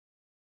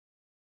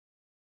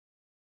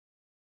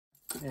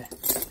Yeah.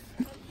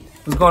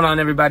 What's going on,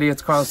 everybody?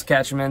 It's Carlos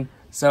Catcherman.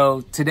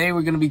 So today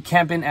we're going to be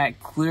camping at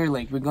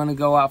Clearlake. We're going to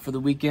go out for the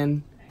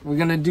weekend. We're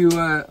going to do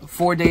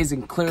 4 days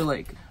in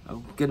Clearlake.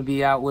 I'm going to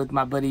be out with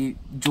my buddy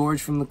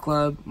George from the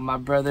club, my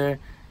brother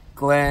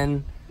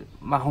Glenn,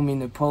 my homie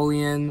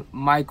Napoleon,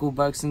 Michael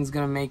Buxton's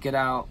going to make it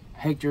out,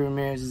 Hector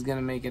Ramirez is going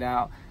to make it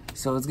out.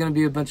 So it's going to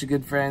be a bunch of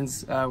good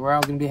friends. We're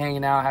all going to be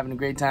hanging out, having a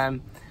great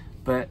time.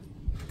 But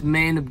the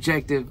main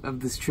objective of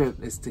this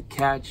trip is to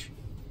catch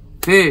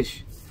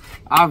fish.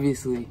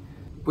 Obviously,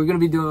 we're going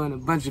to be doing a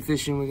bunch of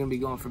fishing. We're going to be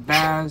going for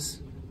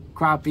bass,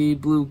 crappie,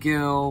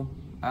 bluegill,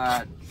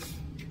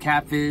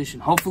 catfish,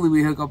 and hopefully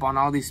we hook up on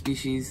all these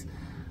species.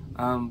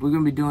 We're going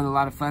to be doing a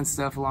lot of fun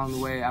stuff along the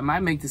way. I might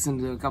make this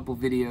into a couple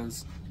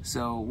videos,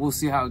 so we'll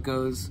see how it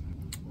goes.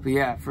 But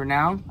yeah, for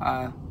now,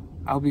 I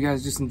hope you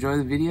guys just enjoy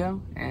the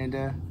video, and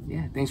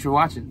yeah, thanks for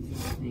watching.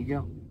 There you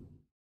go.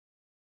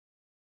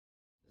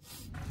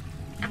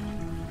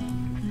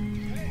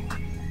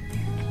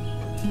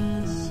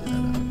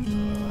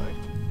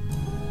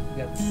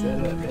 Got the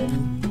setup, baby.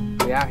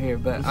 We out here,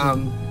 but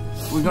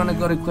we're gonna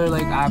go to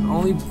Clearlake. I've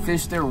only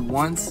fished there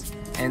once,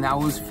 and that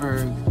was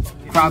for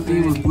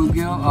crappie with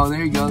bluegill. Oh,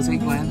 there he goes. Hey,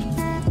 Glenn.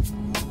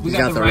 We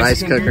got the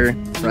rice cooker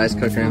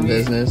in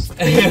business.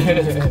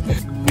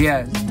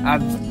 Yeah,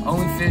 I've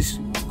only fished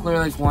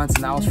Clearlake once,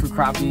 and that was for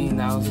crappie, and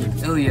that was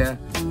with Ilya.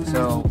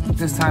 So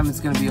this time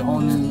it's gonna be a whole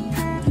new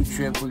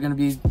trip. We're gonna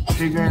be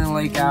figuring the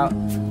lake out.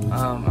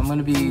 I'm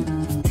gonna be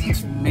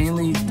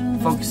mainly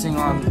focusing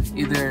on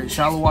either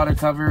shallow water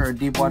cover or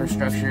deep water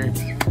structure,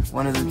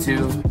 one of the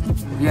two.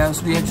 Yeah,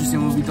 this will be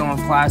interesting. We'll be throwing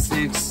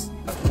plastics,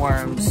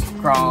 worms,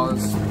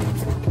 crawls,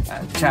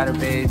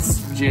 chatterbaits,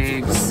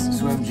 jigs,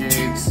 swim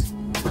jigs,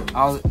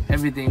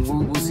 everything.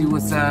 We'll see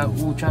what's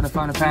we'll try to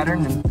find a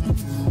pattern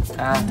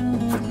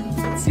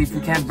and see if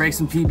we can't break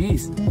some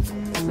PBs.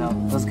 So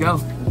let's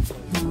go.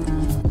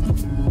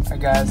 All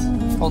right, guys,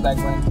 hold that,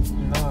 Glenn.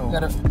 No.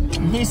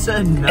 He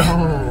said no.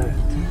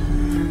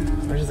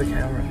 Where's the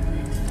camera?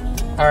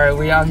 All right,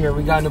 we out here.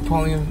 We got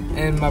Napoleon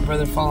and my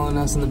brother following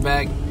us in the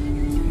back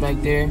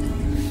there.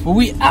 But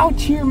we out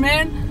here,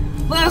 man.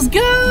 Let's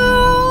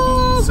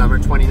go! Summer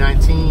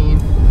 2019.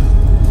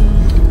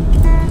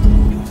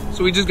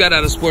 So we just got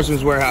out of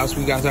Sportsman's Warehouse.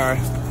 We got our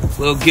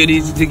little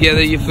goodies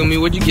together. You feel me?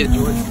 What'd you get,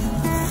 George?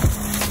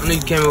 I know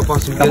you came up on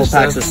some couple good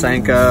packs stuff. of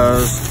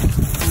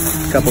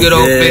Senkos, couple good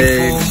old jigs,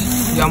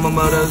 faithful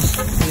Yamamoto's,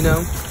 you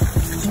know.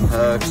 some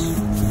hooks.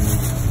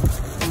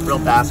 Real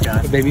fast guy.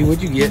 Hey, baby,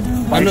 what'd you get?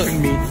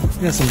 Bison meat.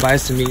 You got some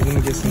bison meat. Let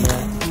me get some of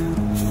that.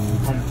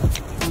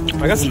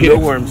 I got some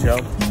mealworms,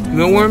 yo.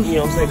 Mealworms? You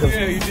know what I'm saying?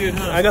 Yeah, you did,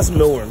 huh? I got some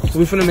mealworms. So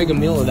we finna make a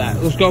meal of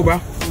that. Let's go, bro.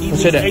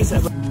 Let's hit it.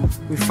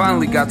 We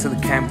finally got to the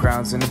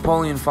campgrounds, and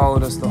Napoleon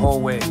followed us the whole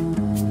way.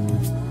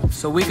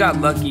 So we got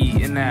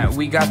lucky in that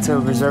we got to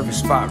reserve a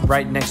spot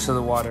right next to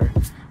the water,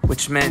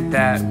 which meant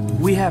that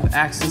we have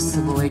access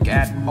to the lake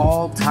at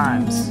all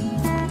times.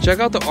 Check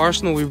out the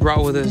arsenal we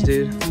brought with us,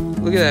 dude.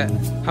 Look at that.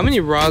 How many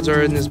rods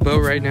are in this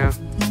boat right now?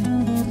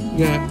 We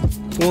got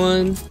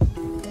 1, 2,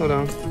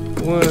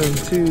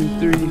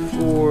 3,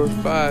 4,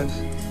 5,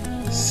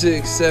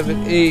 6,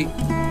 7, 8,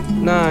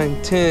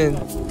 9, 10,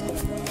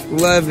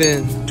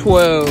 11,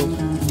 12,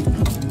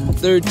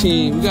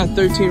 13. We got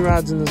 13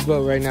 rods in this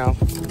boat right now.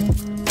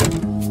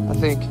 I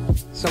think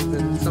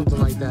something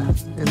like that.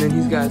 And then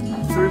he's got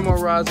 3 more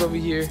rods over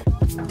here.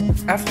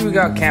 After we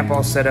got camp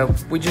all set up,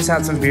 we just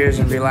had some beers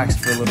and relaxed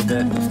for a little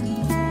bit.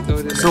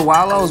 So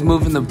while I was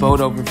moving the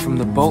boat over from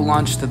the boat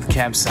launch to the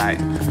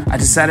campsite, I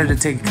decided to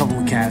take a couple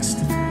of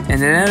casts,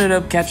 and it ended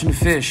up catching a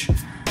fish.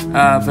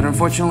 But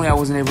unfortunately, I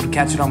wasn't able to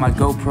catch it on my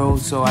GoPro,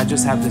 so I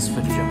just have this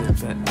footage of it,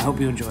 but I hope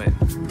you enjoy it.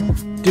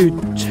 Dude,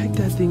 check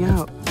that thing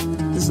out.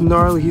 This is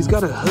gnarly. He's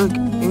got a hook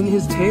in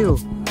his tail.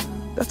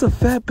 That's a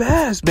fat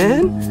bass,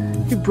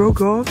 man. He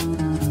broke off.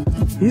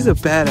 He's a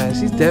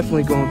badass. He's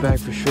definitely going back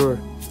for sure.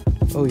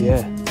 Oh,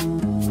 yeah.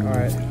 All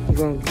right, I'm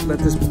going to let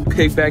this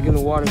pig back in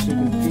the water so he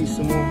can feast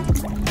some more.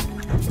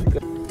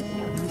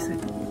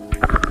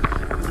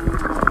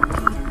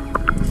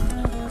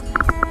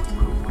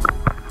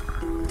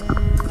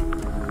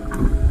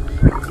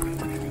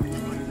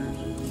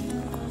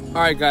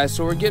 All right, guys,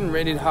 so we're getting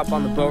ready to hop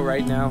on the boat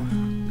right now.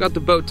 Got the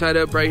boat tied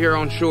up right here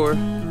on shore.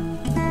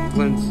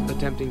 Glenn's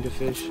attempting to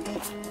fish.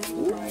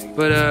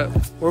 But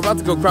we're about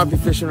to go crappie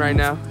fishing right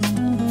now.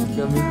 You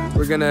feel me?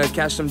 We're gonna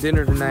catch some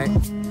dinner tonight.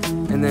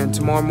 And then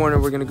tomorrow morning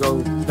we're gonna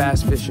go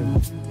bass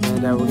fishing.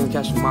 And we're gonna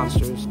catch some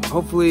monsters.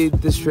 Hopefully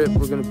this trip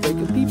we're gonna break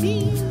a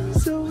PB.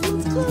 So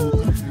let's go.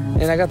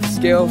 And I got the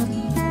scale.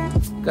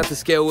 Got the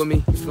scale with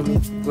me. You feel me?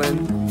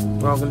 Glenn.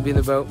 We're all gonna be in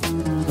the boat.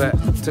 But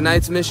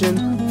tonight's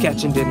mission,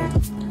 catching dinner.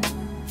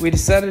 We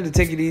decided to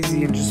take it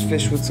easy and just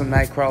fish with some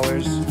night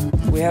crawlers.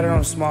 We had it on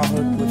a small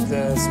hook with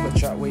split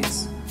shot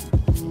weights.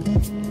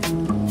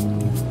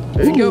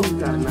 There you go.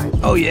 Nice.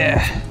 Oh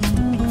yeah.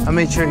 I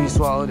made sure he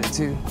swallowed it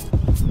too.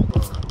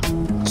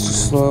 It's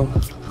just slow.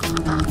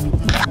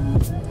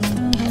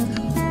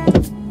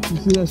 You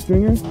see that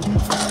stringer?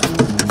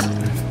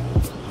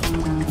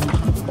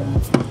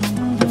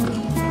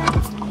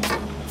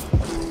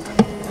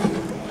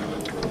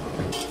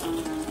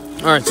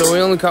 Alright, so we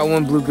only caught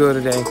one bluegill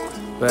today,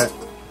 but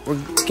we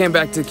came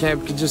back to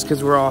camp just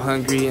because we're all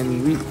hungry,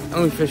 and we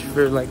only fished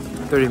for like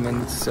 30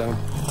 minutes, so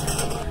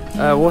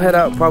we'll head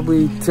out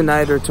probably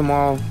tonight or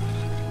tomorrow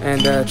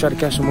and try to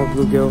catch some more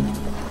bluegill.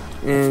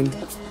 And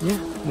yeah,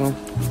 well,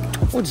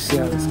 we'll just see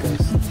how this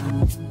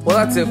goes. Well,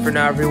 that's it for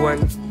now,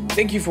 everyone.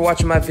 Thank you for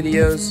watching my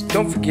videos.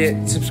 Don't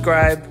forget,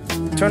 subscribe,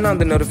 turn on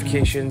the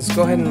notifications,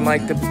 go ahead and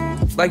like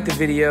the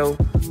video,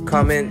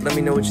 comment, let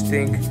me know what you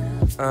think.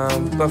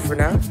 But for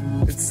now,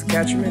 it's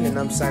Catcherman and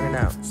I'm signing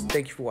out. So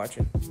thank you for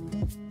watching.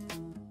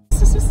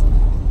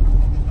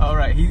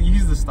 Alright,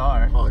 he's the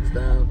star. Oh, it's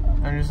down.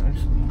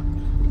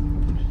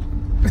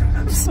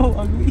 I'm so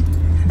ugly.